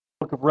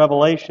book of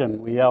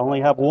Revelation. We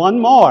only have one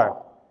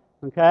more.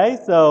 Okay,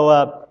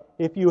 so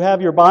if you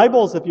have your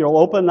Bibles, if you'll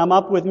open them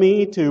up with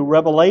me to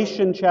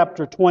Revelation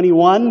chapter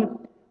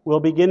 21,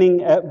 we'll be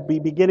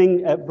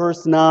beginning at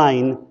verse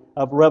 9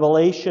 of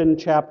Revelation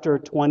chapter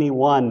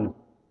 21.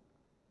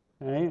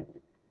 Okay?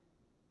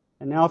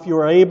 And now if you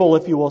are able,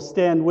 if you will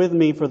stand with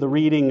me for the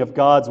reading of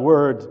God's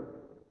Word.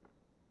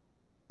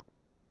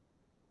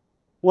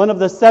 One of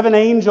the seven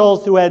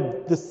angels who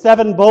had the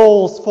seven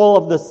bowls full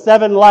of the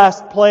seven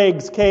last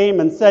plagues came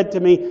and said to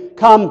me,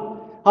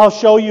 "Come, I'll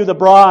show you the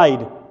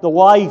bride, the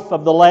wife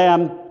of the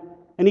Lamb."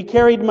 And he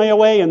carried me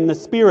away in the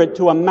Spirit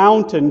to a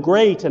mountain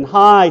great and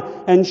high,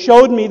 and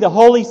showed me the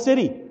holy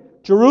city,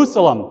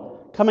 Jerusalem,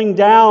 coming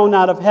down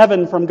out of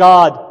heaven from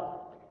God.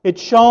 It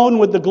shone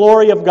with the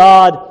glory of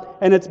God,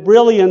 and its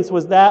brilliance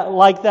was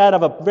like that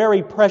of a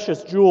very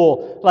precious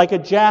jewel, like a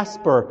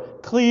jasper,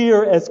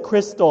 clear as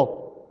crystal.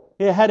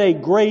 It had a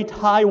great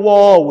high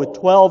wall with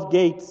 12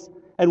 gates,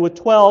 and with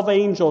 12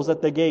 angels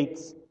at the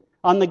gates.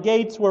 On the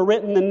gates were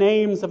written the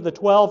names of the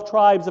 12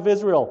 tribes of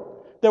Israel.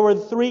 There were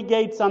 3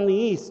 gates on the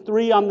east,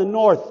 3 on the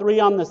north, 3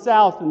 on the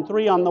south, and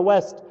 3 on the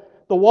west.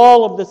 The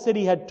wall of the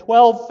city had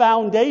 12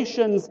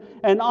 foundations,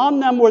 and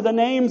on them were the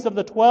names of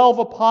the 12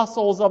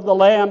 apostles of the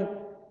Lamb.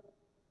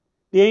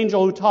 The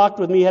angel who talked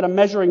with me had a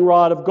measuring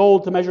rod of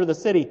gold to measure the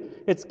city,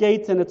 its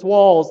gates and its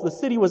walls. The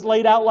city was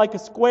laid out like a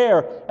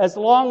square, as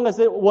long as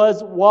it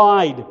was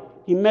wide.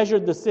 He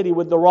measured the city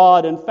with the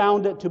rod and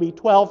found it to be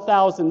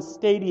 12,000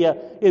 stadia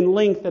in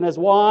length, and as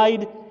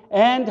wide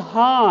and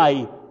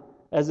high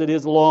as it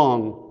is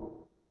long.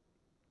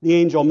 The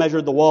angel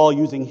measured the wall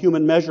using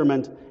human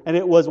measurement, and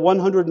it was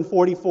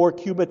 144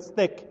 cubits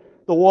thick.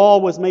 The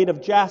wall was made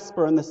of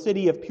jasper, and the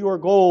city of pure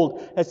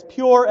gold, as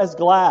pure as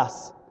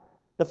glass.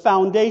 The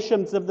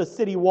foundations of the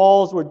city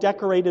walls were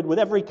decorated with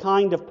every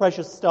kind of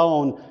precious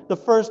stone. The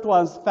first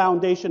one's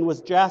foundation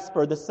was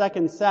jasper, the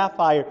second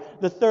sapphire,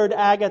 the third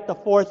agate, the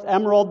fourth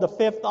emerald, the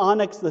fifth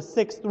onyx, the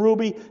sixth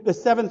ruby, the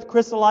seventh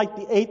chrysolite,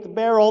 the eighth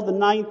beryl, the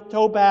ninth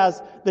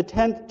topaz, the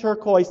 10th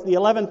turquoise, the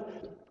 11th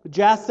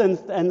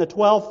jacinth, and the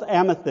 12th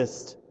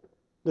amethyst.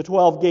 The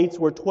 12 gates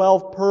were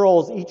 12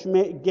 pearls, each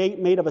gate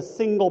made of a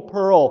single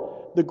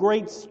pearl. The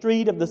great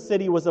street of the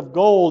city was of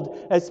gold,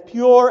 as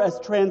pure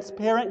as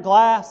transparent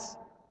glass.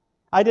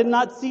 I did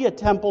not see a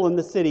temple in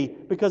the city,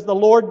 because the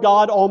Lord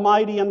God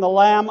Almighty and the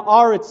Lamb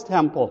are its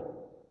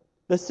temple.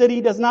 The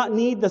city does not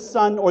need the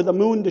sun or the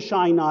moon to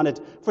shine on it,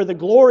 for the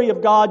glory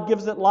of God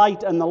gives it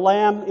light, and the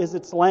Lamb is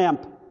its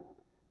lamp.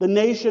 The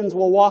nations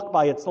will walk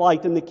by its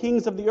light, and the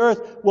kings of the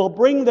earth will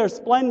bring their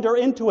splendor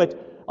into it.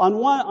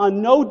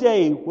 On no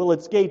day will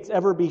its gates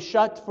ever be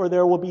shut, for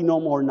there will be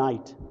no more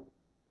night.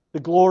 The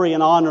glory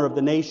and honor of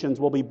the nations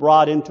will be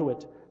brought into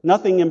it.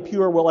 Nothing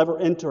impure will ever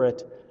enter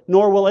it,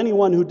 nor will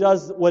anyone who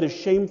does what is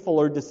shameful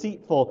or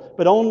deceitful,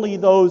 but only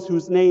those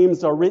whose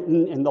names are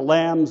written in the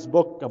Lamb's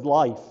book of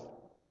life.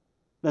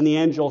 Then the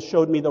angel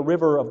showed me the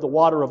river of the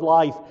water of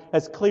life,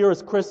 as clear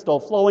as crystal,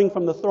 flowing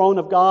from the throne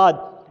of God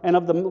and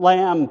of the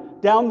Lamb,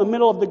 down the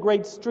middle of the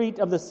great street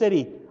of the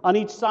city. On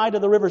each side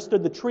of the river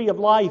stood the tree of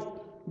life,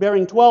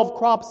 bearing 12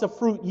 crops of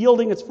fruit,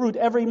 yielding its fruit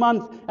every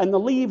month, and the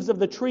leaves of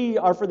the tree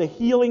are for the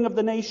healing of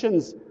the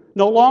nations.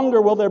 No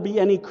longer will there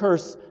be any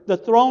curse. The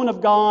throne of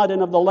God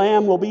and of the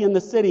Lamb will be in the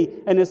city,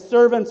 and his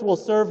servants will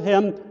serve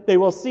him. They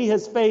will see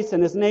his face,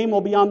 and his name will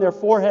be on their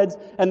foreheads,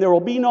 and there will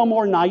be no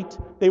more night.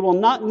 They will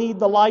not need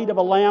the light of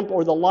a lamp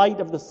or the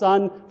light of the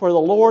sun, for the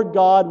Lord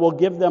God will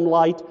give them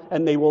light,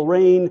 and they will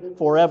reign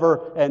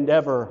forever and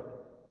ever.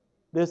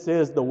 This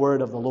is the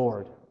word of the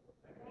Lord.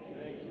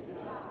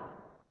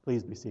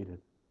 Please be seated.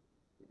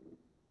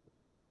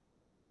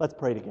 Let's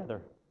pray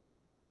together.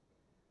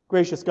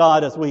 Gracious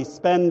God, as we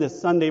spend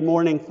this Sunday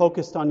morning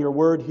focused on your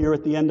word here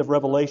at the end of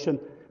Revelation,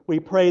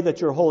 we pray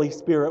that your Holy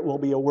Spirit will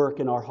be at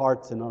work in our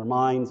hearts and our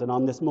minds. And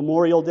on this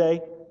Memorial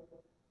Day,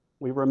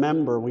 we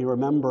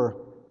remember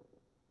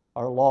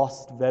our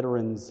lost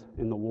veterans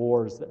in the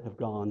wars that have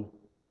gone.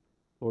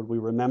 Lord, we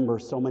remember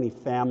so many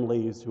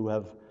families who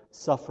have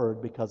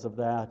suffered because of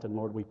that. And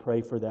Lord, we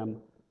pray for them.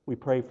 We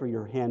pray for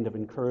your hand of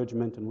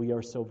encouragement, and we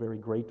are so very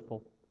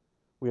grateful.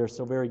 We are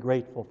so very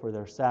grateful for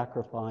their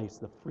sacrifice,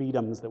 the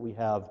freedoms that we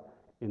have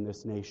in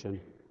this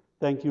nation.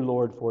 Thank you,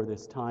 Lord, for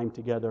this time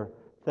together.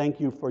 Thank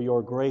you for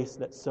your grace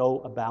that so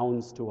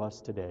abounds to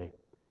us today.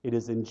 It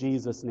is in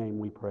Jesus' name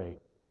we pray.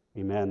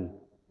 Amen.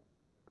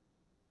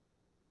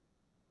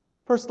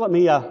 First, let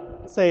me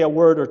say a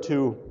word or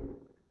two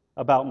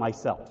about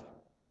myself.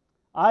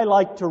 I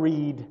like to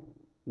read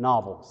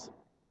novels.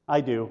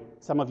 I do.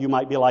 Some of you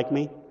might be like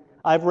me.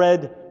 I've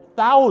read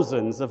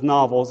thousands of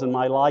novels in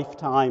my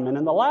lifetime, and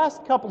in the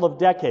last couple of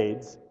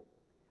decades,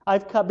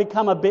 I've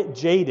become a bit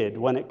jaded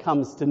when it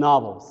comes to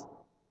novels.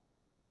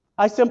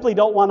 I simply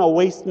don't want to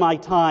waste my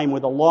time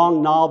with a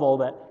long novel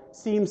that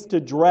seems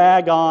to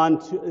drag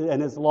on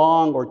and is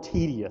long or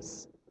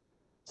tedious.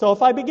 So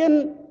if I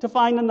begin to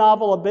find a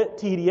novel a bit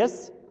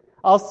tedious,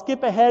 I'll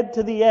skip ahead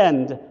to the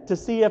end to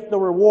see if the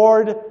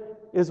reward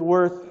is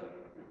worth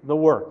the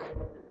work.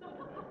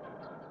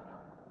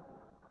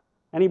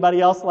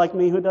 Anybody else like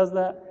me who does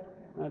that?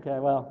 Okay,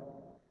 well,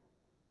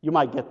 you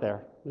might get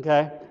there.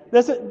 Okay?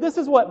 This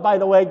is what, by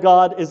the way,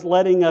 God is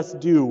letting us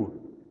do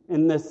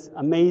in this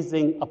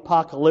amazing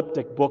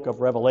apocalyptic book of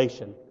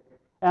Revelation.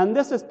 And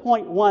this is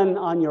point 1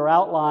 on your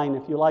outline.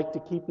 If you like to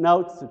keep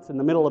notes, it's in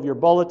the middle of your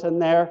bulletin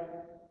there.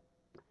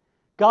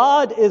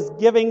 God is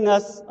giving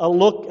us a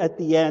look at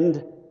the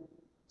end,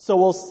 so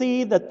we'll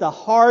see that the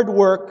hard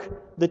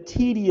work, the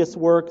tedious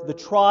work, the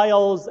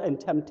trials and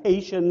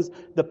temptations,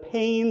 the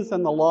pains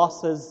and the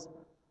losses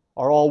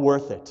are all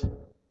worth it.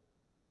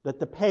 That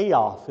the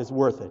payoff is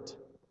worth it.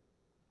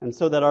 And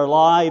so that our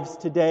lives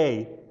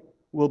today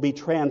will be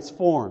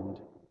transformed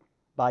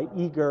by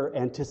eager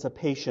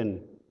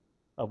anticipation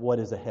of what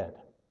is ahead.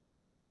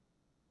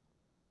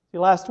 See,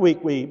 last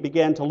week we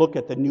began to look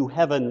at the new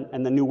heaven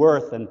and the new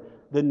earth and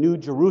the new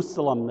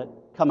Jerusalem that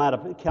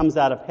comes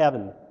out of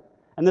heaven.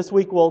 And this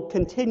week we'll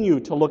continue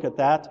to look at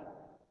that.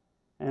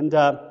 And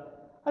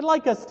I'd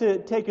like us to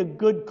take a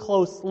good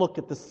close look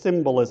at the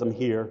symbolism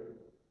here,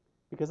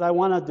 because I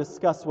want to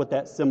discuss what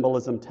that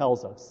symbolism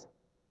tells us.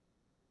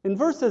 In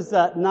verses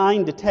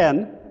 9 to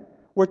 10,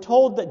 we're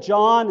told that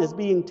John is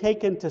being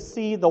taken to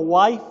see the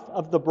wife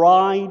of the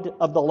bride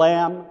of the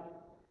Lamb,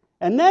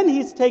 and then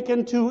he's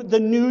taken to the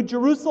New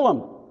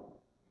Jerusalem.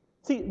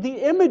 See,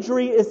 the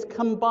imagery is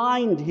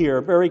combined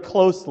here very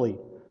closely.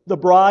 The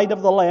bride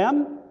of the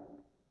Lamb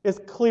is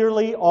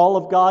clearly all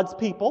of God's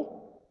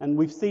people, and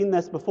we've seen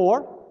this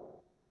before.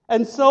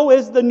 And so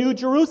is the New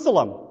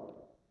Jerusalem,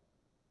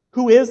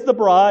 who is the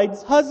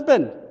bride's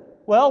husband.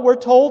 Well, we're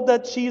told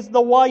that she's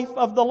the wife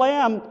of the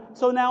Lamb,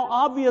 so now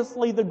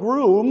obviously the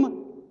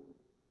groom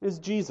is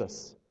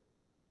Jesus.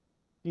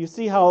 Do you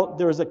see how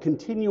there's a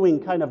continuing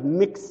kind of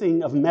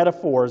mixing of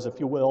metaphors, if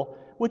you will,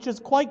 which is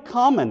quite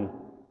common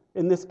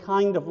in this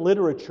kind of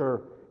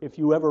literature if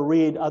you ever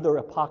read other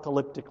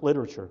apocalyptic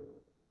literature.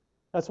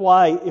 That's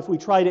why if we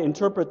try to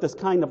interpret this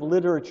kind of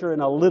literature in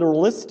a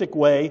literalistic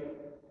way,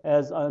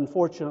 as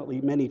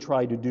unfortunately many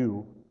try to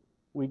do,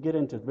 we get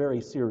into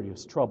very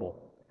serious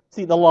trouble.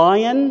 See, the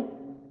lion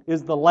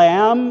is the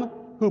lamb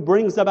who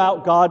brings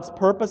about God's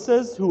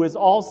purposes, who is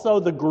also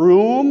the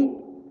groom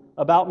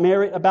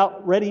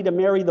about ready to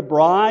marry the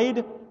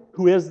bride,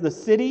 who is the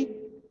city.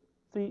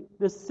 See,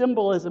 this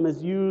symbolism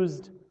is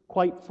used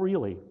quite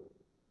freely.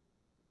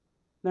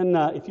 Then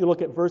if you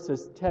look at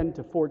verses 10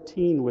 to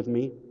 14 with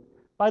me,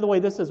 by the way,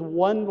 this is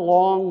one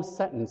long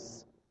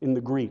sentence in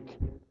the Greek.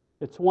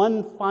 It's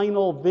one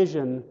final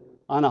vision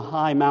on a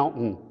high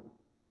mountain.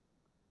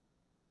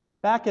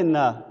 Back in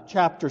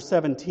chapter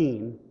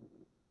 17,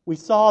 we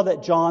saw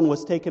that John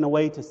was taken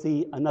away to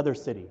see another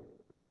city.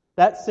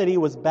 That city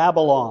was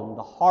Babylon,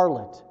 the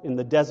harlot in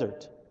the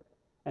desert.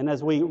 And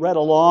as we read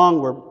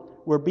along,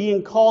 we're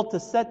being called to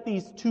set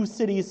these two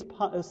cities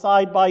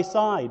side by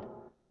side,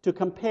 to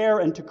compare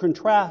and to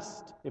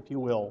contrast, if you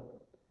will.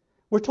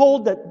 We're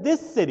told that this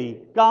city,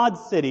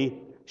 God's city,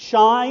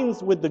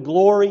 shines with the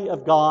glory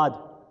of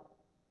God.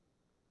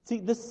 See,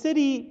 the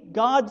city,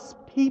 God's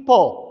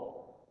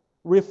people,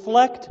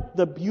 reflect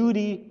the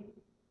beauty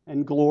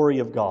and glory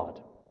of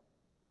God.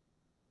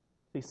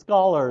 The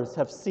scholars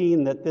have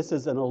seen that this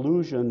is an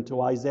allusion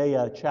to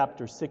Isaiah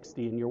chapter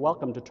 60, and you're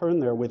welcome to turn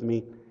there with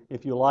me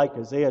if you like.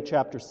 Isaiah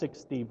chapter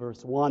 60,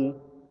 verse 1,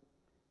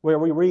 where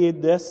we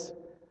read this: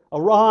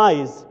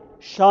 "Arise,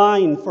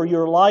 shine, for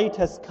your light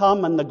has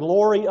come, and the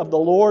glory of the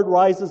Lord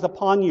rises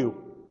upon you.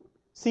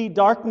 See,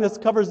 darkness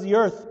covers the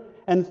earth,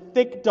 and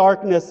thick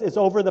darkness is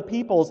over the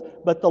peoples,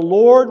 but the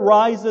Lord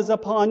rises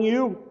upon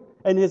you,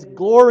 and His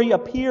glory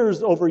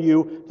appears over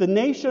you. The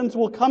nations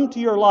will come to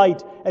your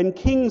light, and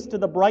kings to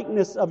the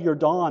brightness of your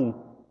dawn.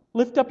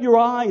 Lift up your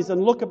eyes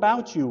and look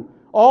about you.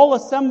 All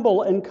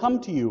assemble and come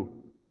to you."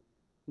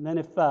 And then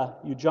if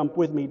you jump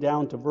with me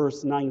down to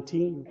verse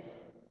 19.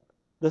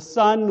 "The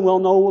sun will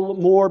no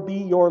more be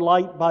your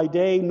light by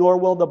day, nor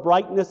will the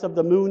brightness of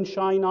the moon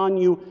shine on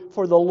you,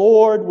 for the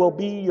Lord will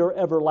be your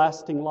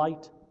everlasting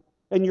light,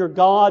 and your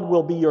God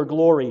will be your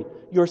glory.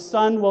 Your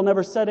sun will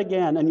never set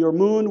again, and your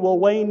moon will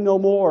wane no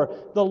more.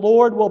 The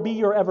Lord will be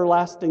your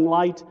everlasting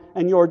light,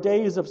 and your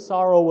days of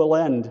sorrow will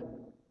end.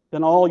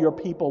 Then all your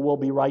people will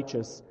be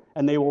righteous,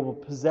 and they will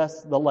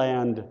possess the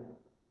land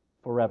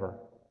forever."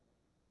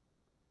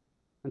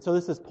 And so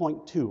this is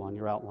point 2 on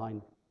your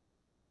outline.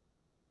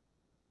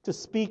 To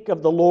speak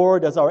of the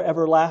Lord as our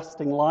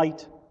everlasting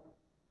light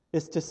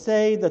is to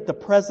say that the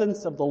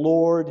presence of the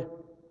Lord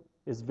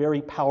is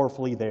very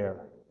powerfully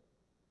there.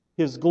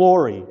 His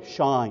glory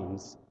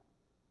shines,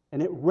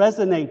 and it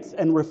resonates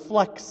and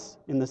reflects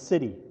in the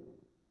city,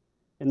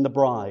 in the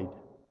bride,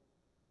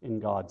 in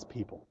God's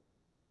people.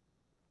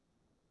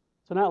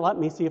 So now let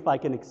me see if I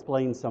can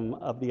explain some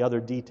of the other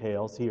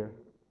details here.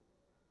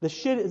 The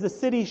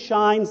city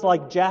shines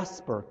like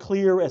jasper,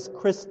 clear as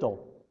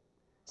crystal.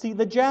 See,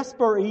 the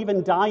jasper or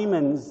even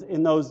diamonds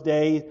in those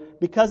days,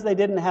 because they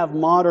didn't have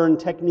modern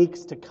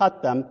techniques to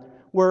cut them,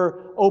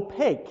 were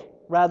opaque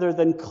rather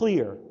than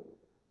clear.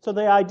 So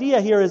the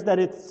idea here is that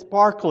it's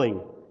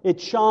sparkling.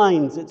 It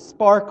shines, it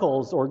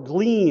sparkles or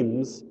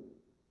gleams.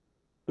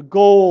 The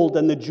gold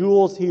and the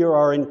jewels here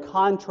are in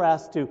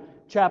contrast to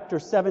chapter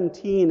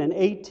 17 and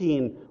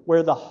 18,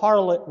 where the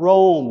harlot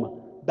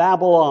Rome,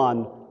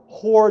 Babylon,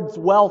 hoards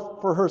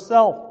wealth for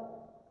herself.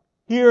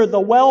 Here, the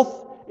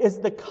wealth is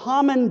the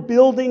common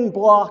building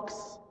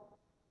blocks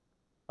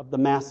of the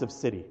massive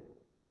city.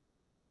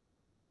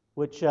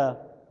 Which,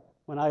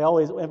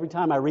 every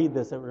time I read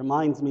this, it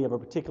reminds me of a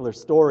particular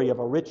story of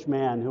a rich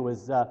man who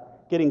was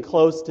getting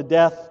close to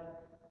death.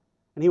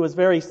 And he was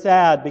very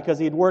sad because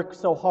he'd worked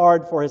so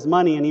hard for his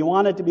money and he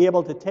wanted to be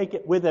able to take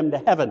it with him to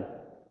heaven.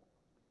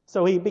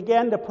 So he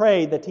began to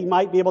pray that he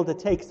might be able to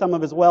take some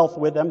of his wealth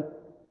with him.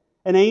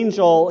 An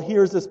angel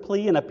hears his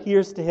plea and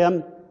appears to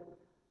him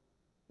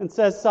and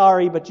says,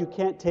 "Sorry, but you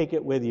can't take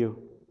it with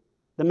you."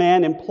 The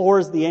man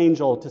implores the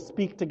angel to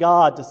speak to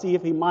God to see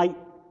if he might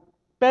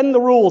bend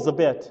the rules a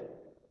bit.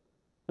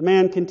 The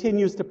man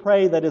continues to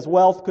pray that his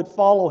wealth could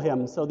follow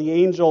him, so the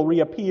angel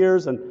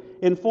reappears and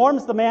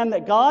informs the man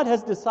that God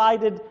has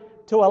decided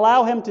to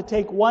allow him to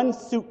take one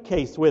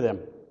suitcase with him.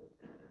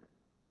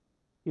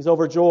 He's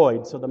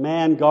overjoyed, so the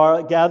man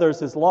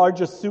gathers his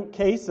largest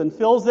suitcase and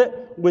fills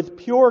it with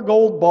pure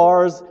gold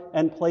bars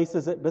and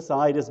places it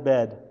beside his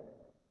bed.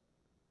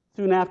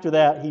 Soon after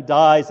that, he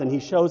dies and he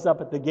shows up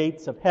at the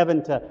gates of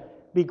heaven to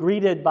be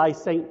greeted by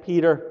St.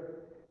 Peter.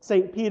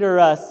 St.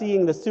 Peter,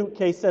 seeing the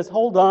suitcase, says,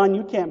 "Hold on,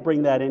 you can't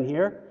bring that in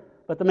here."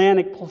 But the man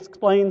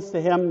explains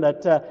to him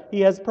that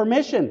he has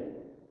permission.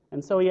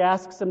 And so he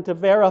asks him to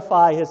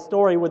verify his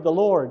story with the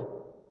Lord.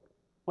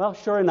 Well,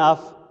 sure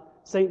enough,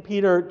 St.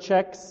 Peter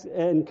checks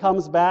and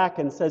comes back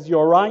and says,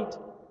 "You're right.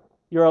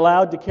 You're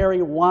allowed to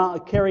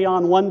carry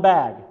on one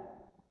bag.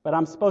 But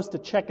I'm supposed to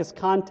check its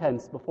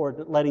contents before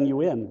letting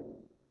you in."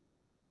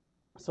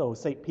 So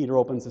St. Peter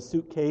opens the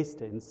suitcase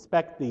to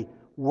inspect the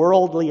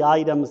worldly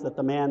items that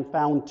the man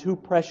found too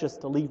precious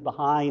to leave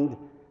behind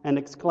and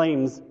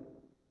exclaims,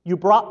 "You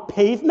brought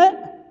pavement?"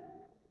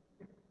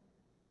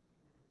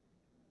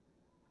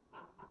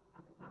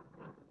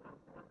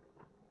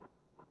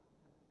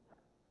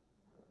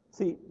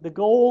 See, the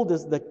gold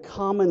is the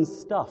common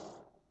stuff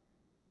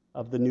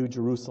of the New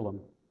Jerusalem.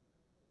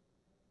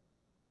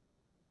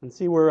 And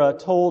see, we're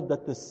told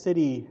that the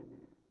city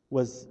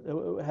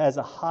has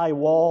a high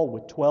wall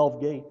with 12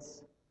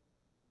 gates.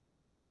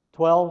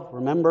 12,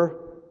 remember,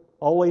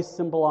 always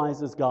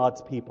symbolizes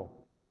God's people.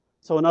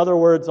 So in other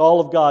words,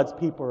 all of God's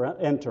people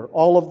enter,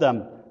 all of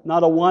them.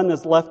 Not a one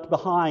is left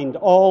behind.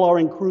 All are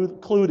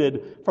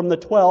included, from the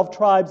 12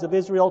 tribes of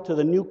Israel to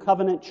the New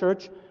Covenant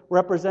Church,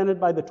 represented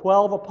by the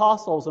 12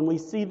 apostles, and we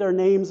see their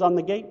names on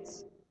the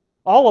gates.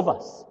 All of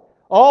us.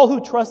 All who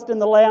trust in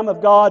the Lamb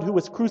of God who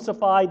was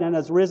crucified and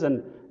has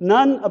risen.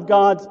 None of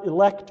God's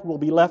elect will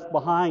be left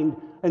behind.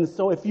 And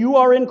so if you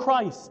are in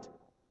Christ,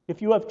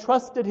 if you have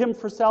trusted Him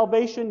for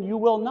salvation, you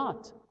will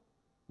not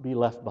be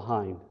left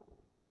behind.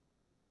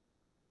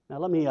 Now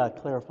let me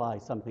clarify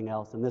something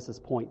else, and this is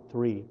point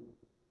 3.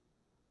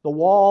 The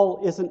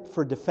wall isn't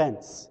for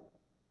defense.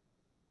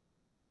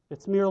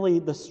 It's merely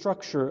the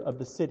structure of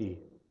the city.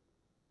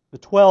 The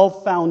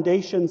 12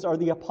 foundations are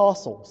the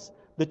apostles.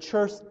 The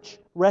church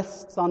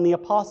rests on the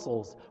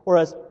apostles, or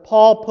as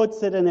Paul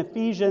puts it in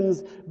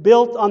Ephesians,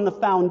 built on the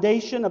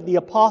foundation of the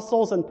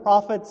apostles and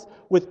prophets,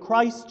 with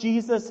Christ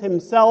Jesus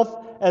Himself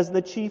as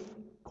the chief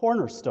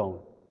cornerstone.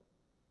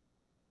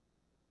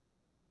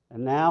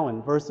 And now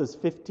in verses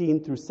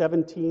 15 through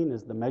 17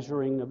 is the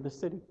measuring of the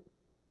city.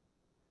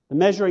 The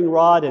measuring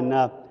rod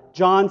in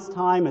John's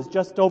time is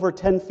just over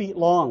 10 feet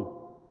long.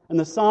 And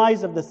the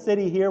size of the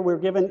city here we're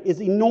given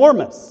is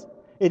enormous.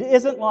 It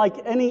isn't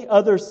like any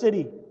other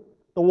city.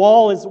 The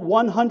wall is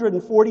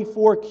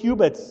 144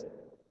 cubits.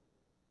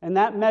 And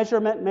that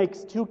measurement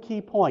makes 2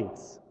 key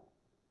points.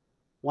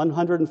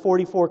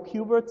 144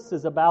 cubits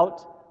is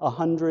about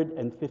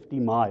 150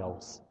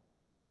 miles.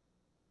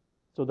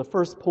 So the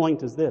first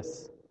point is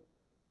this.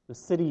 The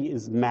city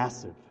is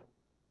massive.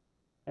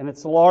 And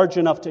it's large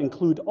enough to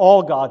include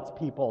all God's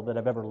people that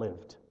have ever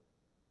lived.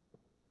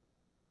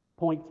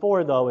 Point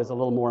 4, though, is a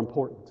little more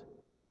important.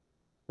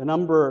 The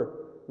number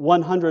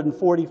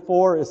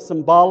 144 is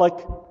symbolic.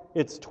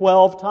 It's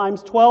 12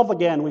 times 12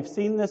 again. We've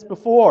seen this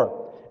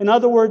before. In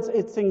other words,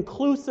 it's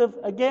inclusive.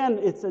 Again,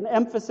 it's an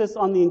emphasis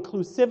on the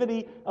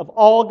inclusivity of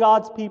all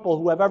God's people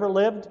who have ever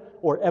lived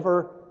or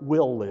ever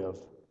will live.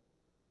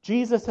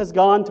 Jesus has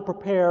gone to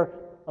prepare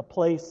a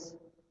place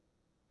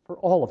for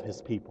all of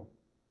His people.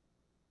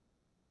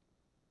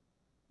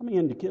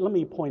 Let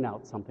me point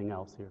out something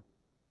else here.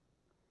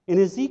 In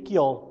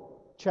Ezekiel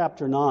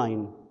chapter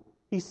 9,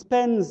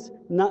 Ezekiel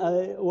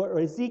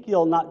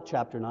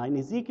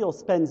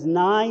spends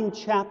 9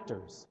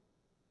 chapters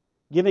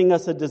giving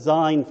us a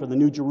design for the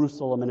New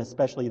Jerusalem and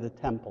especially the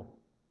temple.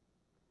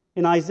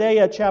 In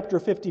Isaiah chapter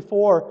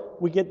 54,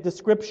 we get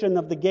description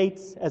of the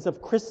gates as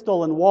of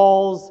crystal and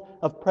walls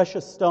of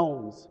precious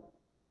stones.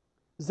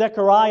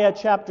 Zechariah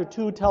chapter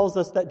 2 tells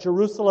us that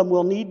Jerusalem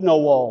will need no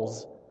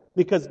walls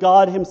because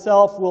God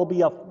Himself will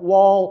be a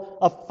wall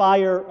of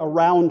fire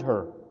around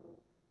her.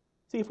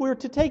 See, if we were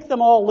to take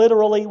them all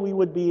literally, we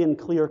would be in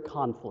clear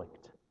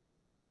conflict.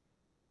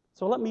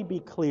 So let me be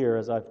clear,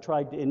 as I've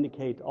tried to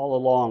indicate all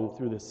along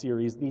through this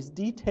series, these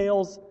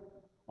details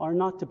are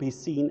not to be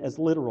seen as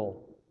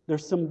literal. They're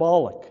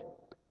symbolic.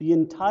 The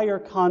entire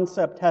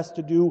concept has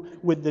to do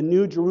with the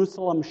New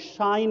Jerusalem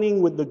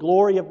shining with the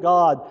glory of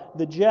God,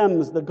 the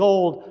gems, the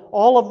gold.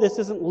 All of this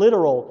isn't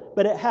literal,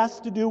 but it has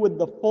to do with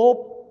the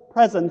full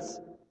presence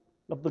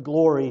of the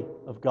glory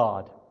of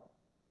God.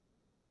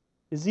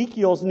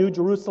 Ezekiel's New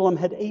Jerusalem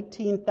had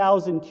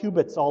 18,000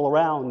 cubits all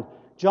around.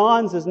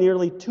 John's is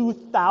nearly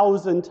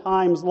 2,000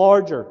 times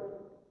larger.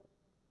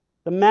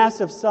 The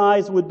massive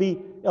size would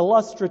be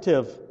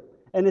illustrative,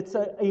 and it's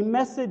a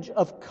message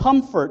of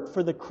comfort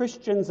for the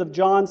Christians of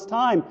John's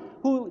time,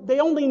 who they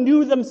only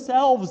knew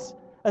themselves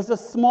as a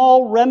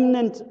small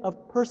remnant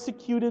of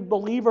persecuted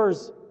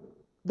believers.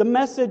 The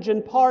message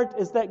in part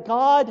is that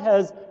God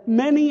has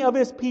many of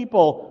His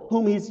people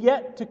whom He's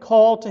yet to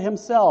call to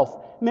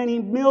Himself, many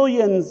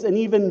millions and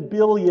even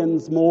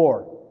billions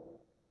more.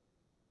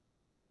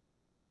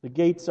 The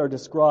gates are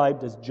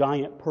described as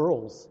giant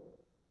pearls.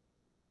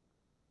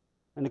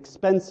 An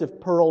expensive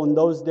pearl in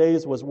those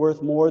days was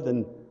worth more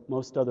than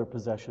most other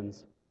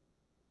possessions.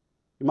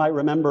 You might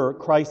remember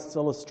Christ's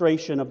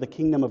illustration of the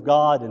kingdom of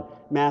God in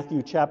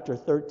Matthew chapter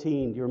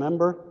 13. Do you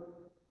remember?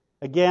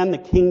 Again, the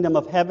kingdom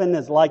of heaven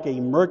is like a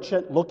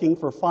merchant looking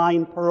for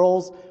fine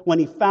pearls. When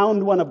he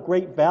found one of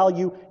great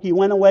value, he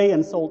went away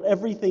and sold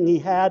everything he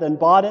had and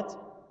bought it.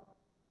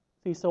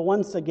 See, so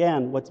once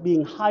again, what's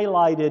being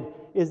highlighted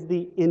is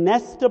the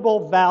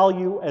inestimable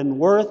value and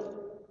worth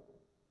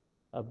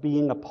of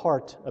being a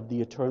part of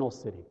the eternal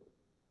city,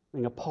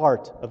 being a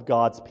part of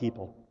God's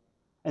people,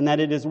 and that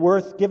it is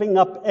worth giving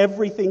up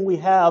everything we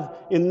have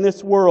in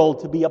this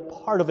world to be a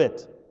part of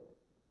it.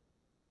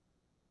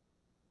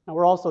 Now,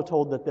 we're also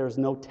told that there's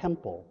no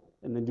temple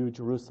in the New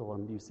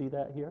Jerusalem. Do you see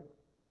that here?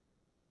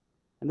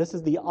 And this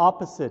is the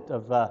opposite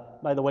of,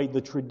 by the way,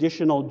 the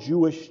traditional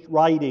Jewish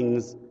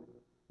writings,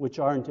 which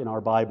aren't in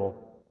our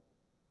Bible.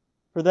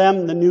 For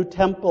them, the new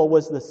temple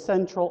was the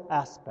central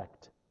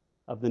aspect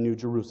of the New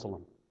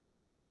Jerusalem.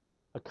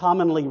 A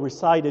commonly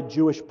recited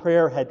Jewish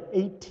prayer had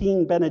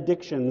 18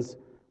 benedictions,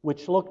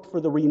 which looked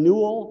for the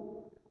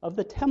renewal of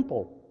the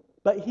temple.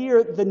 But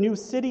here, the new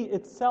city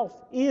itself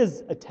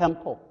is a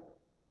temple,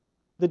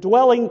 the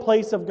dwelling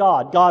place of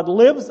God. God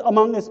lives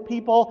among His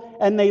people,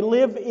 and they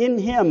live in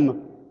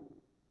Him.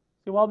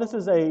 See, while this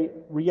is a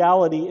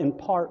reality in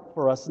part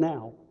for us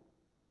now,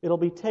 it'll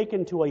be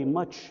taken to a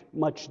much,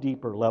 much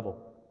deeper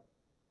level.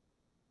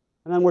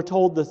 And then we're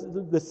told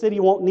the city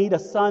won't need a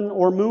sun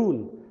or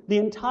moon. The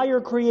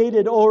entire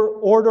created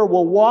order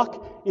will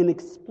walk in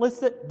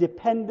explicit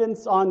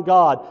dependence on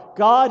God.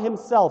 God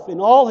Himself, in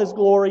all His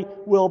glory,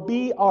 will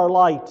be our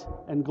light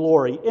and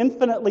glory,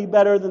 infinitely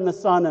better than the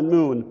sun and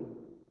moon.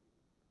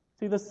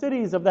 See, the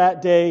cities of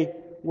that day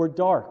were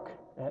dark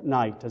at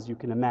night, as you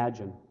can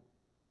imagine,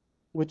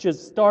 which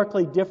is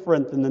starkly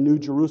different than the New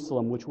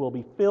Jerusalem, which will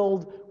be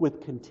filled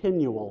with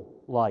continual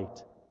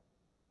light.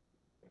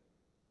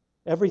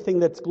 Everything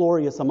that's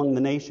glorious among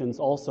the nations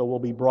also will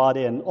be brought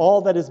in.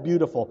 All that is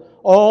beautiful,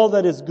 all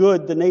that is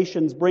good, the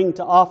nations bring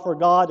to offer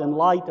God in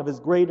light of His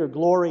greater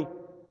glory.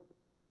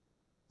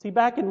 See,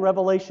 back in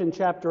Revelation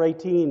chapter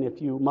 18,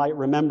 if you might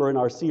remember in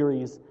our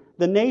series,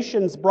 the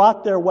nations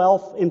brought their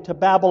wealth into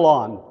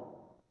Babylon.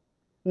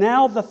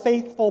 Now the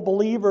faithful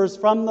believers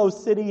from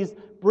those cities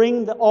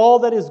bring all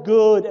that is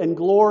good and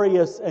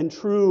glorious and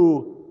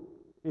true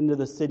into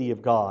the city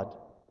of God.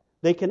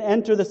 They can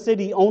enter the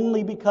city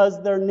only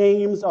because their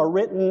names are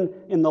written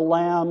in the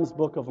Lamb's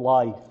book of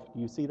life.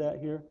 Do you see that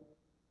here?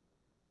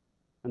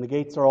 And the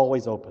gates are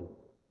always open,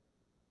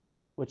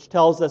 which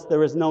tells us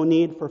there is no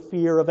need for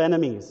fear of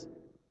enemies.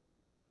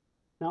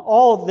 Now,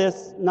 all of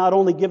this not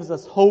only gives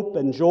us hope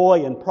and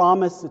joy and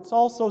promise, it's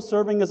also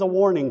serving as a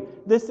warning.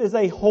 This is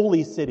a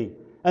holy city,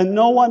 and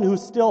no one who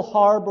still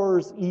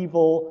harbors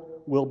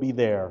evil will be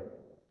there.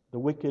 The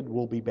wicked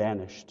will be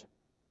banished.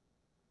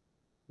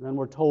 And then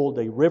we're told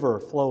a river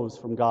flows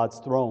from God's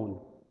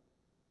throne,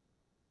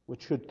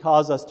 which should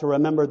cause us to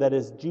remember that it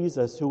is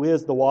Jesus who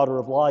is the water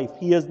of life.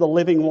 He is the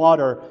living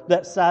water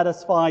that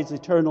satisfies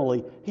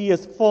eternally. He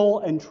is full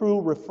and true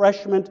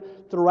refreshment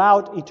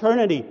throughout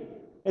eternity,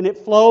 and it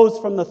flows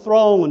from the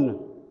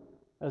throne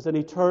as an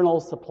eternal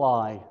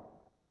supply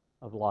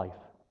of life.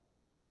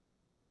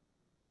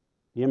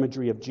 The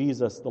imagery of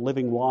Jesus, the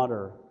living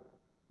water,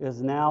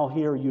 is now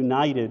here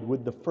united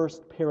with the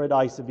first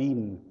paradise of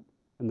Eden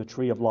and the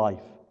tree of life.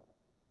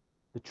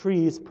 The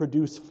trees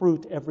produce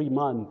fruit every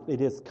month.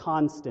 It is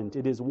constant.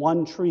 It is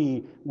one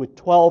tree with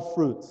 12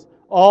 fruits.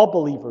 All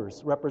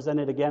believers,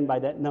 represented again by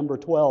that number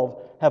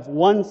 12, have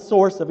one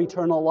source of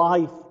eternal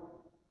life,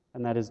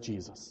 and that is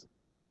Jesus.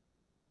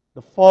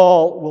 The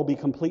fall will be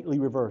completely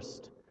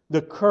reversed.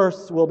 The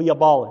curse will be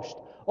abolished.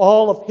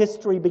 All of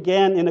history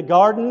began in a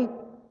garden,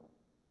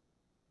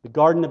 the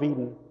Garden of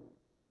Eden,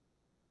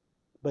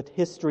 but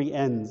history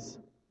ends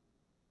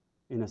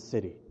in a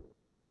city.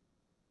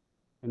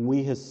 And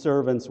we, His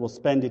servants, will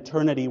spend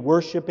eternity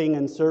worshiping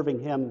and serving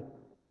Him.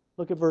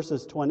 Look at verse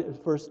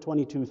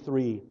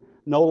 22:3.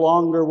 No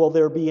longer will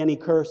there be any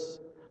curse.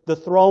 The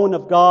throne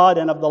of God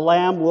and of the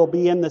Lamb will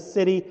be in the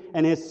city,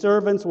 and His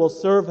servants will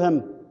serve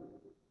Him.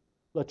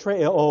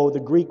 Latreo, the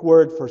Greek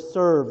word for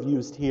serve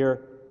used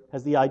here,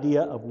 has the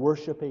idea of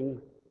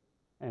worshiping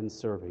and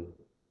serving.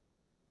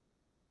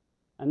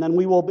 And then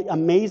we will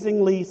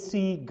amazingly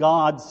see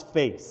God's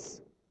face.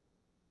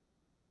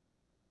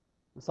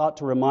 This ought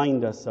to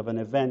remind us of an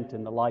event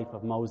in the life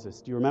of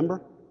Moses. Do you remember?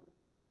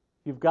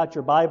 If you've got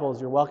your Bibles,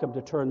 you're welcome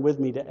to turn with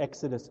me to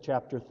Exodus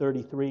chapter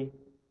 33.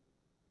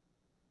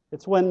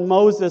 It's when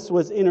Moses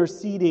was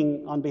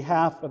interceding on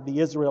behalf of the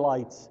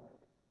Israelites,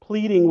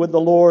 pleading with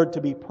the Lord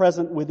to be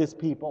present with his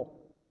people.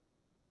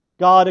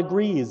 God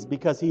agrees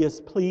because he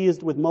is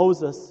pleased with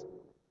Moses.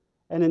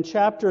 And in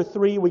chapter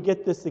 3, we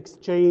get this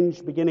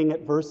exchange beginning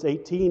at verse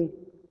 18.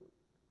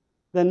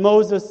 Then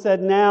Moses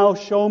said, "Now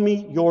show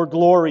me your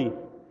glory."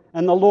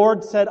 And the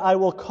Lord said, "I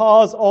will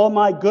cause all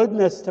my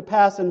goodness to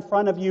pass in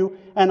front of you,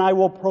 and I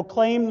will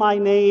proclaim my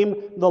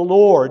name, the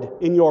Lord,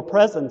 in your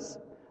presence.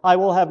 I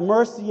will have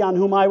mercy on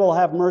whom I will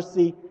have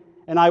mercy,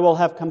 and I will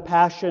have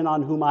compassion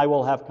on whom I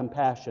will have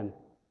compassion."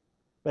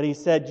 But he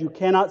said, "You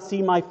cannot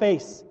see my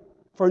face,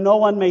 for no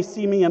one may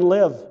see me and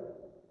live."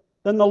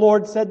 Then the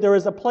Lord said, "There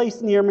is a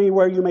place near me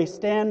where you may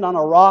stand on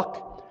a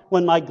rock.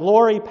 When my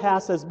glory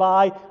passes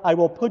by, I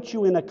will put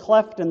you in a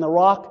cleft in the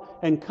rock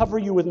and cover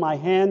you with my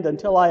hand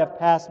until I have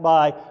passed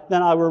by.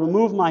 Then I will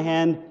remove my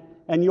hand,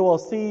 and you will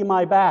see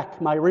my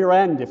back, my rear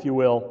end, if you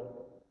will.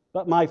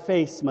 But my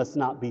face must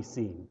not be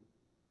seen."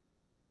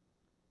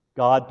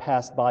 God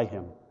passed by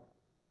him,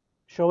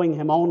 showing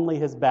him only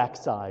his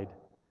backside,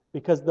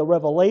 because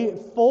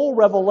the full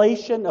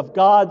revelation of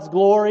God's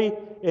glory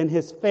in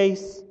his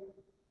face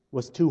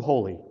was too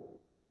holy,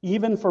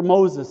 even for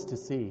Moses to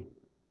see,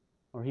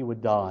 or he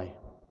would die.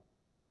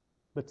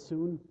 But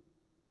soon,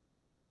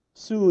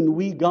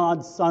 we,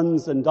 God's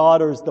sons and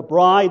daughters, the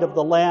bride of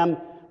the Lamb,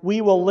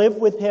 we will live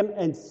with him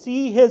and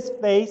see his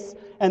face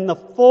and the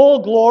full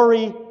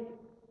glory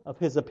of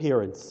his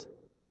appearance.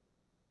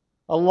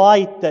 A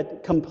light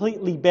that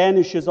completely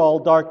banishes all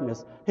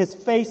darkness. His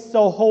face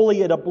so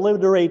holy it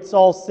obliterates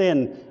all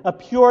sin. A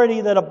purity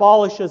that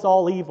abolishes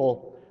all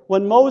evil.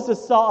 When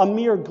Moses saw a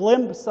mere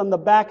glimpse on the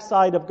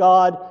backside of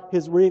God,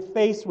 his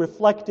face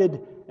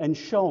reflected and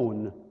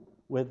shone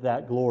with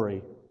that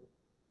glory.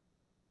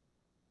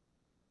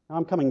 Now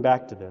I'm coming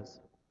back to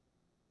this.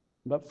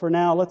 But for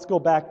now, let's go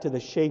back to the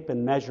shape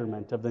and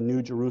measurement of the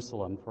New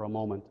Jerusalem for a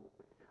moment.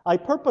 I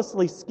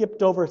purposely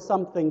skipped over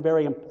something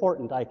very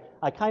important.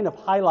 I kind of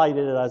highlighted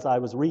it as I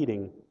was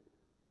reading.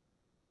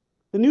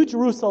 The New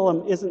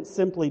Jerusalem isn't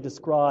simply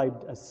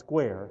described as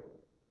square,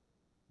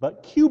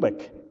 but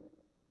cubic.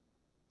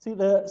 See,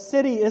 the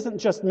city isn't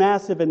just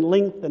massive in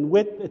length and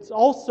width, it's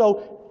also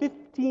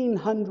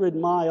 1,500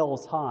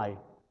 miles high.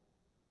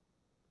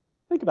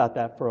 Think about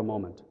that for a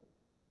moment.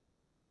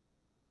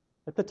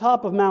 At the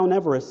top of Mount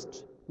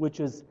Everest, which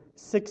is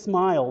 6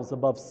 miles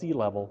above sea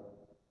level,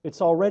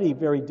 it's already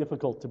very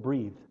difficult to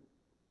breathe.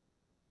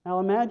 Now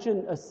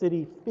imagine a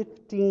city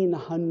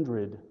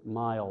 1,500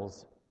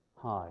 miles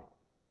high.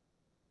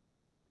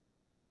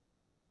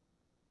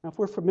 Now, if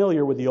we're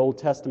familiar with the Old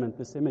Testament,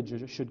 this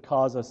image should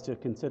cause us to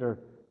consider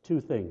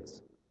two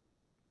things.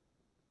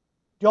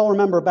 Do you all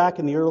remember back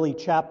in the early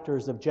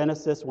chapters of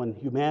Genesis when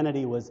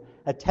humanity was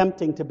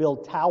attempting to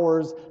build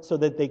towers so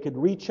that they could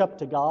reach up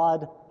to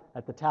God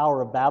at the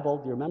Tower of Babel?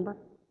 Do you remember?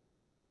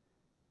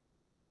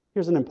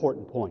 Here's an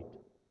important point.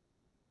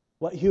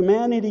 What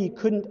humanity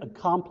couldn't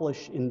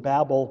accomplish in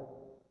Babel,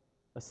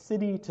 a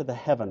city to the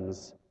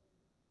heavens,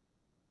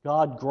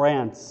 God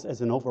grants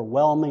as an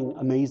overwhelming,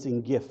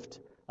 amazing gift,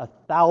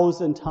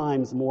 1,000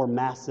 times more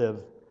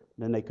massive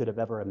than they could have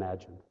ever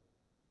imagined.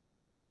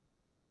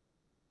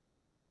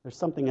 There's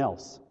something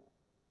else.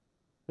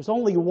 There's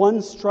only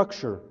one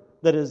structure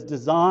that is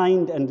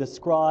designed and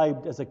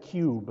described as a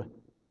cube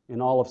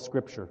in all of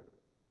Scripture.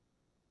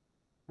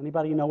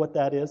 Anybody know what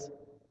that is?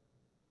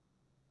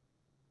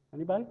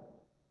 Anybody?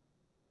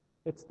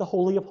 It's the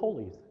Holy of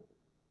Holies.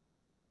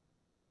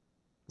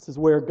 This is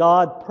where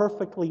God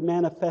perfectly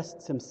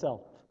manifests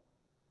himself.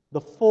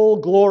 The full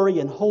glory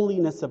and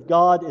holiness of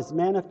God is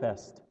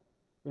manifest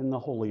in the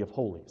Holy of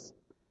Holies.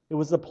 It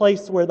was the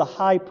place where the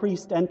high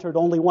priest entered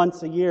only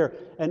once a year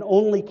and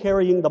only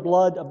carrying the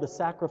blood of the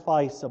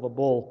sacrifice of a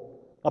bull.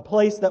 A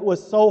place that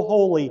was so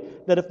holy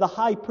that if the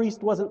high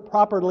priest wasn't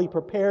properly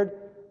prepared,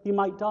 he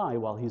might die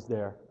while he's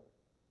there.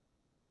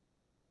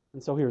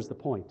 And so here's the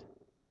point.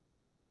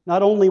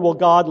 Not only will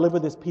God live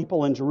with his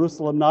people in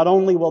Jerusalem, not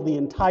only will the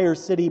entire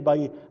city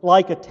be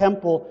like a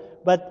temple,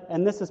 but,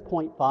 and this is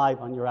point 5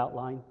 on your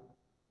outline,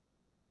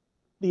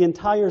 the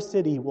entire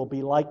city will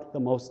be like the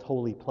most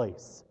holy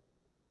place,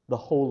 the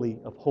Holy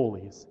of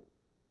Holies.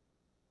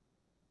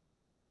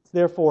 It's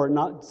therefore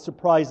not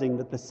surprising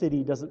that the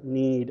city doesn't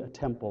need a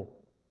temple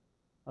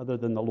other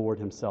than the Lord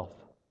himself.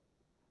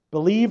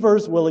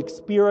 Believers will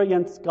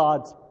experience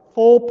God's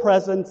full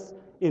presence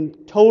in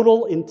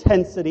total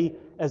intensity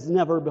as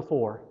never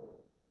before.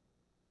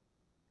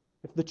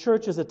 If the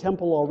church is a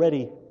temple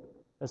already,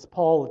 as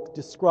Paul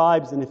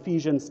describes in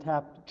Ephesians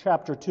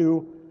chapter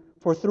 2,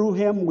 for through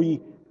him we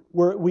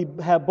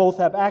both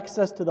have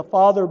access to the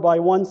Father by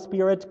one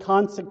Spirit.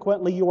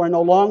 Consequently, you are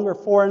no longer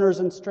foreigners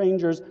and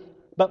strangers,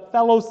 but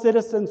fellow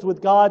citizens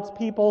with God's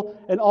people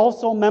and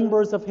also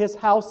members of His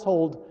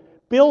household,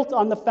 built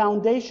on the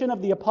foundation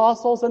of the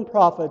apostles and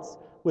prophets,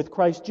 with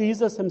Christ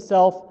Jesus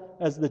Himself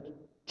as the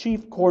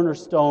chief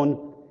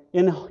cornerstone.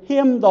 In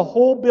Him the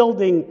whole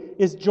building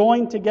is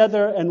joined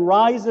together and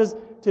rises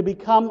to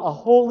become a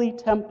holy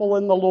temple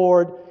in the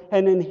Lord,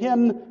 and in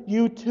Him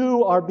you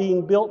too are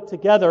being built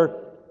together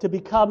to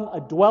become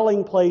a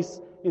dwelling place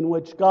in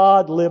which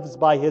God lives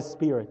by His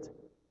Spirit.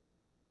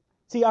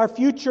 See, our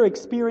future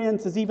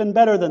experience is even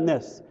better than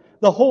this.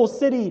 The whole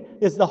city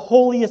is the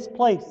holiest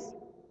place,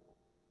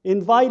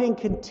 inviting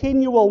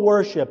continual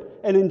worship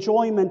and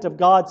enjoyment of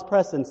God's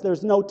presence.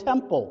 There's no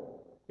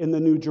temple in the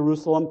New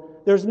Jerusalem.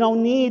 There's no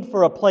need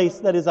for a place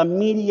that is a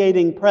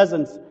mediating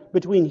presence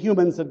between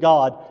humans and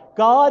God.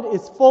 God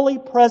is fully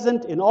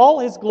present in all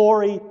His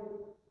glory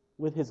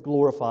with His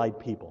glorified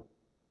people.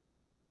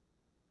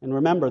 And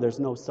remember, there's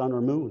no sun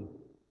or moon.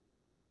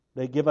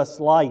 They give us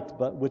light,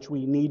 but which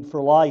we need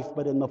for life.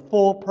 But in the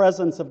full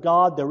presence of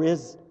God, there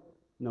is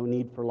no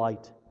need for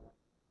light.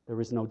 There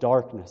is no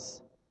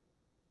darkness.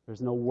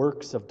 There's no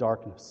works of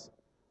darkness.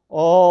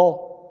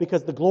 All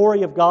because the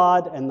glory of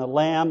God and the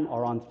Lamb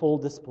are on full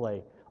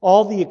display.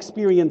 All the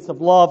experience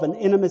of love and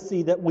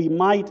intimacy that we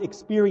might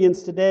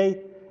experience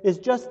today is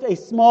just a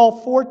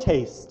small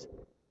foretaste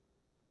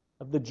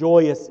of the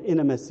joyous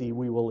intimacy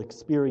we will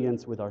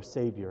experience with our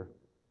Savior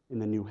in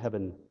the new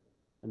heaven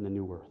and the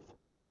new earth.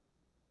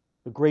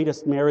 The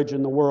greatest marriage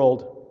in the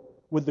world,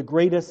 with the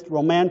greatest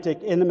romantic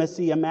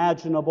intimacy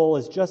imaginable,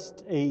 is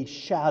just a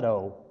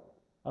shadow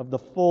of the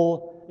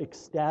full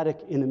ecstatic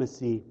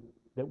intimacy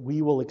that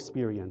we will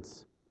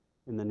experience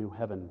in the new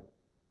heaven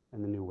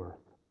and the new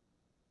earth.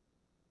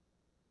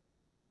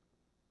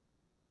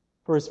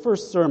 For his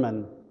first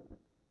sermon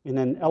in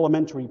an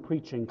elementary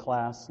preaching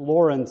class,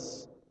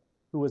 Lawrence,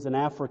 who was an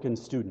African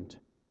student,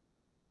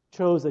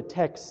 chose a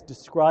text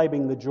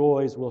describing the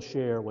joys we'll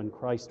share when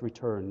Christ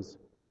returns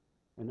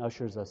and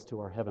ushers us to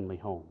our heavenly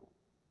home.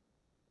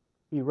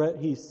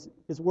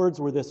 His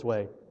words were this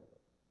way: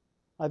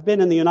 I've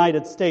been in the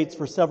United States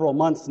for several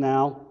months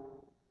now.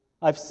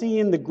 I've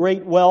seen the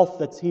great wealth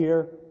that's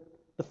here,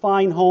 the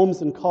fine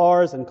homes and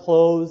cars and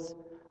clothes.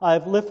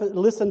 I've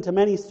listened to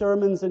many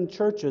sermons in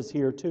churches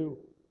here too.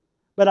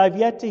 But I've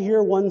yet to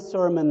hear one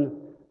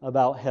sermon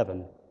about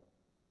heaven.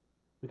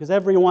 Because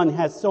everyone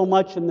has so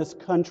much in this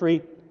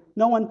country,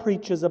 no one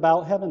preaches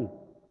about heaven.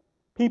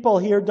 People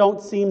here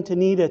don't seem to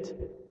need it.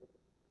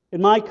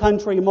 In my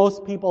country,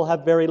 most people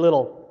have very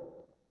little.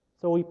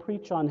 So we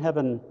preach on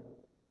heaven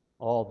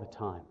all the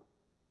time.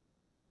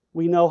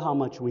 We know how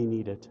much we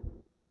need it.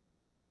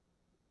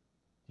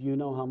 Do you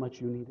know how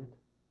much you need it?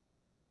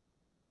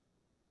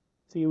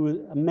 See,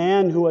 a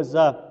man who was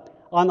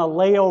on a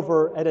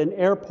layover at an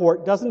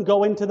airport doesn't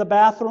go into the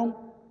bathroom,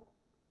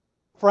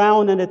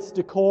 frown at its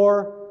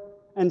decor,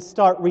 and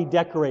start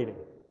redecorating.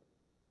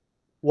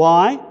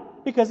 Why?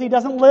 Because he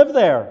doesn't live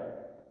there.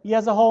 He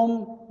has a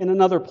home in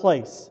another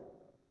place.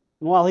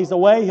 And while he's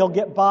away, he'll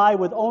get by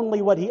with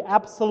only what he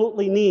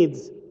absolutely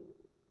needs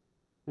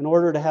in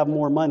order to have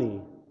more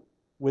money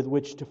with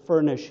which to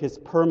furnish his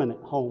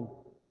permanent home.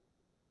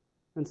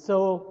 And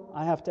so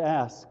I have to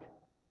ask,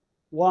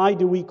 why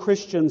do we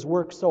Christians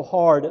work so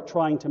hard at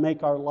trying to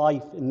make our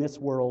life in this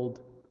world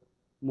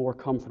more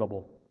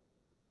comfortable?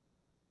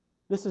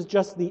 This is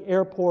just the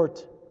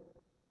airport,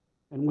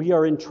 and we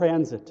are in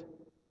transit.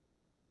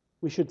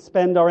 We should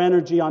spend our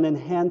energy on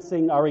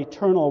enhancing our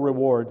eternal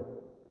reward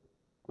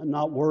and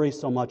not worry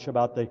so much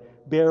about the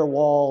bare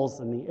walls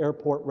and the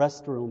airport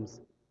restrooms.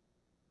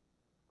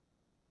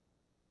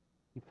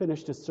 He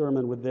finished his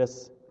sermon with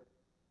this: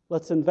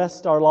 let's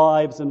invest our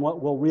lives in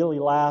what will really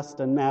last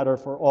and matter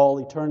for all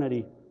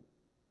eternity.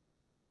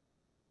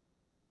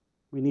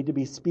 We need to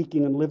be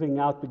speaking and living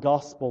out the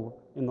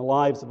gospel in the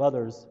lives of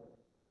others.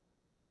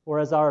 Or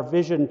as our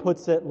vision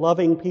puts it,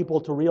 loving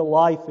people to real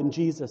life in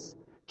Jesus,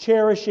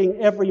 cherishing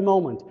every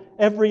moment,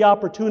 every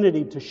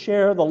opportunity to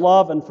share the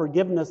love and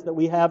forgiveness that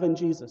we have in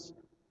Jesus,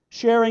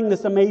 sharing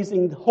this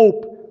amazing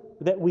hope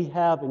that we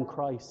have in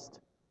Christ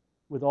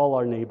with all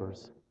our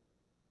neighbors,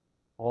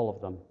 all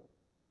of them.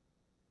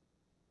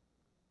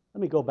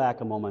 Let me go back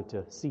a moment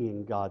to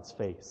seeing God's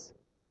face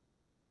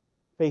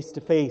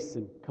to face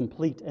in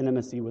complete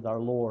intimacy with our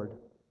Lord.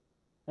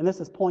 And this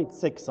is point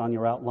 6 on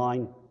your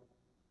outline.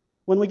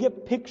 When we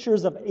get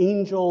pictures of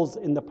angels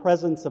in the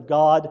presence of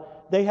God,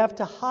 they have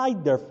to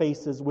hide their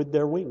faces with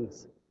their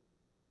wings.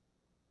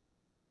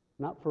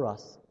 Not for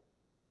us.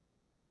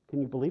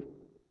 Can you believe?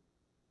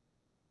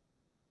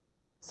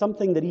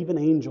 Something that even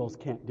angels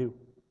can't do.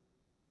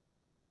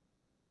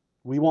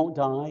 We won't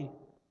die.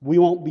 We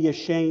won't be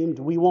ashamed.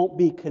 We won't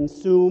be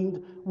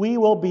consumed. We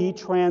will be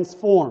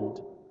transformed.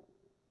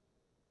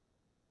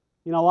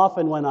 You know,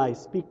 often when I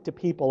speak to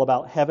people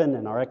about heaven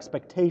and our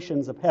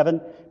expectations of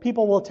heaven,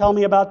 people will tell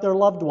me about their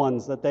loved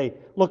ones that they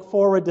look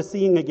forward to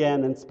seeing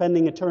again and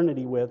spending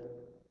eternity with.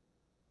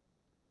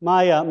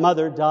 My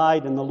mother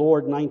died in the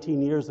Lord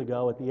 19 years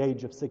ago at the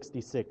age of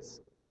 66.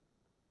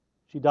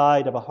 She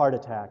died of a heart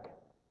attack.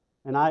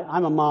 And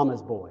I'm a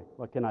mama's boy,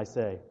 what can I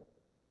say?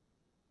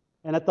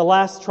 And at the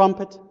last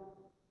trumpet,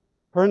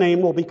 her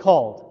name will be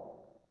called.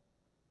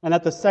 And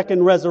at the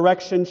second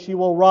resurrection, she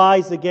will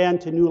rise again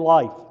to new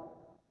life.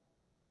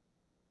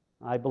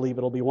 I believe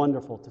it'll be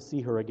wonderful to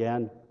see her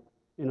again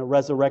in a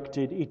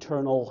resurrected,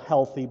 eternal,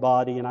 healthy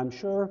body. And I'm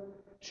sure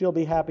she'll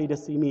be happy to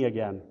see me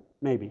again,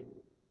 maybe.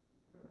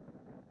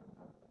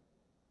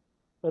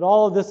 But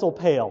all of this will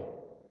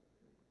pale.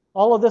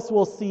 All of this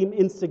will seem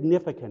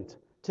insignificant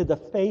to the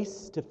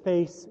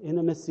face-to-face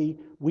intimacy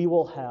we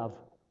will have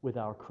with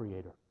our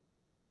Creator.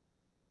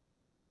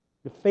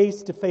 The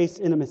face-to-face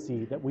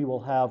intimacy that we will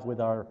have with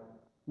our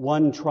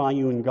one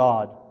triune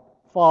God,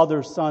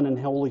 Father, Son, and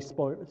Holy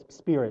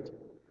Spirit.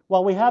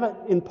 While we have it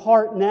in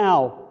part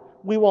now,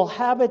 we will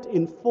have it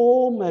in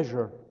full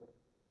measure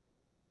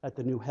at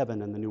the new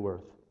heaven and the new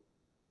earth.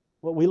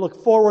 What we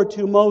look forward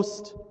to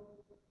most,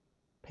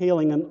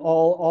 paling in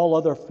all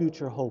other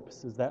future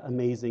hopes, is that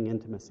amazing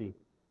intimacy.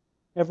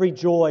 Every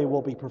joy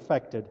will be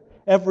perfected.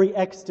 Every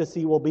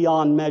ecstasy will be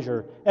beyond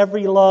measure.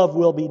 Every love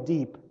will be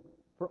deep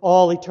for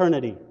all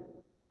eternity.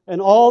 And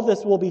all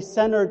this will be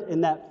centered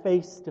in that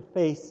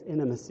face-to-face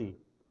intimacy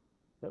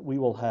that we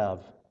will have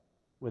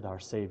with our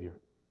Savior.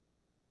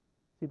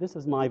 See, this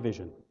is my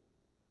vision.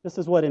 This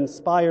is what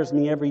inspires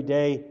me every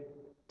day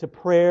to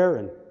prayer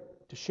and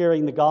to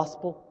sharing the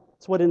gospel.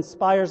 It's what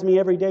inspires me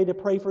every day to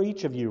pray for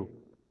each of you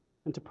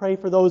and to pray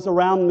for those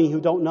around me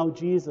who don't know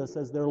Jesus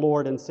as their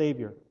Lord and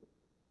Savior.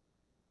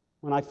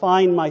 When I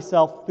find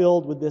myself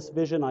filled with this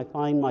vision, I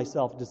find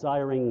myself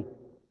desiring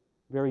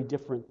very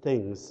different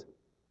things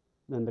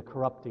than the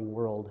corrupting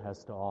world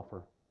has to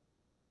offer.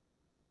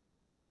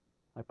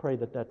 I pray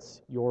that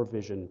that's your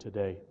vision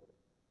today.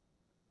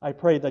 I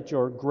pray that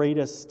your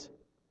greatest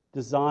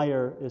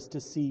desire is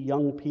to see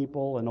young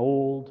people and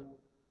old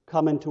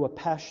come into a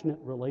passionate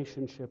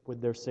relationship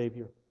with their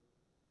Savior.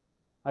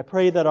 I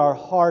pray that our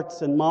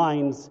hearts and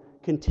minds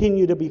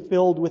continue to be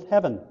filled with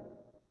heaven,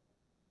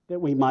 that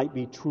we might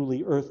be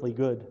truly earthly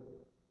good,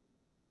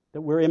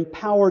 that we're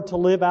empowered to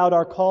live out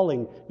our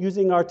calling,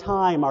 using our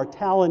time, our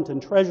talent,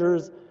 and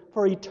treasures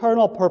for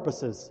eternal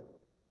purposes.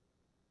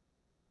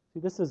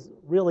 See, this is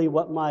really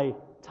what my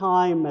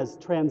time as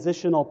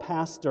transitional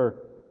pastor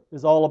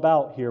is all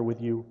about here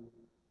with you.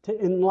 To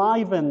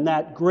enliven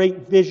that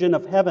great vision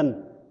of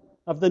heaven,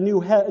 of the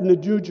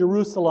new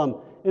Jerusalem,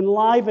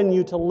 enliven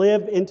you to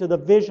live into the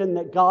vision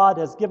that God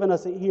has given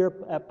us here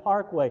at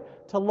Parkway,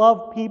 to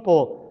love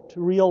people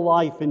to real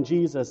life in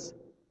Jesus.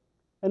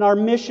 And our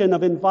mission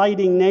of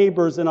inviting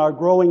neighbors in our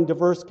growing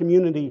diverse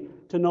community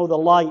to know the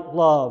light,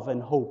 love,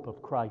 and hope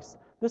of Christ.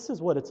 This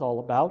is what it's all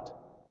about.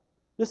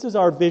 This is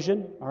our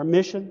vision, our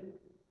mission,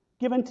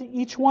 given to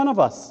each one of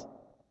us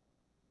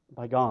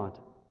by God.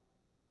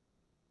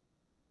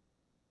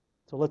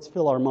 So let's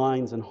fill our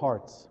minds and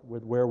hearts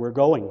with where we're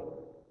going.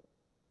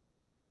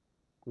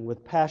 And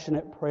with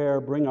passionate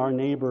prayer, bring our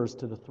neighbors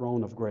to the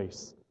throne of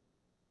grace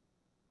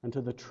and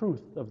to the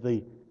truth of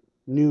the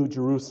new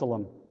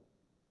Jerusalem,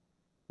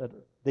 that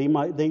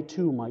they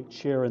too might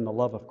share in the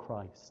love of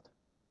Christ.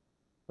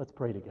 Let's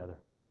pray together.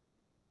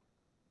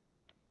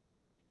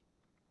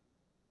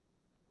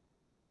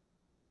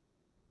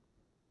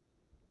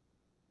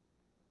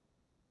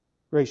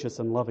 Gracious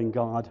and loving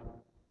God,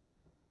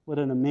 what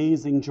an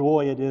amazing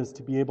joy it is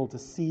to be able to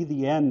see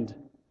the end,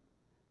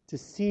 to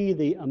see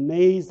the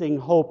amazing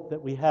hope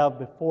that we have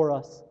before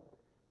us,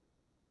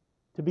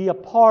 to be a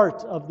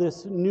part of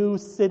this new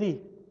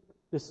city,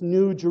 this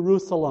new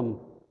Jerusalem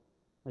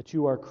that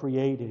you are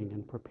creating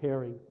and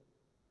preparing.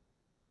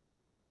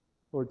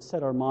 Lord,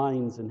 set our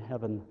minds in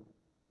heaven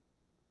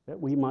that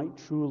we might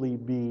truly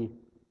be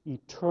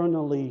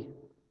eternally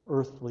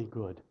earthly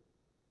good.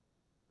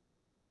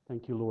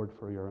 Thank you, Lord,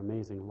 for your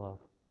amazing love.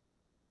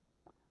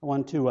 I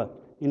want to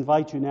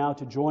invite you now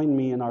to join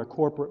me in our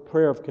corporate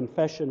prayer of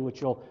confession,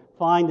 which you'll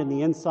find in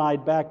the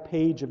inside back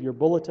page of your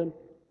bulletin.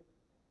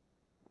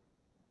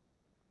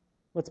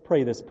 Let's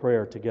pray this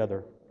prayer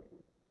together.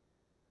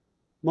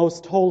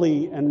 Most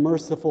holy and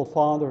merciful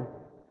Father,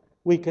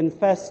 we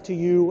confess to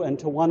you and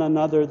to one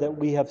another that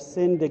we have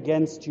sinned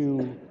against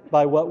you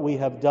by what we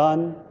have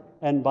done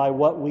and by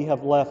what we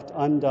have left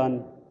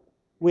undone.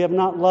 We have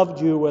not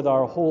loved you with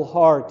our whole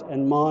heart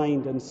and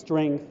mind and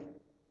strength.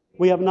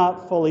 We have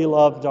not fully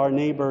loved our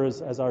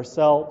neighbors as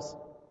ourselves.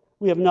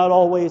 We have not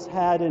always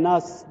had in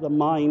us the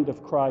mind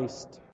of Christ.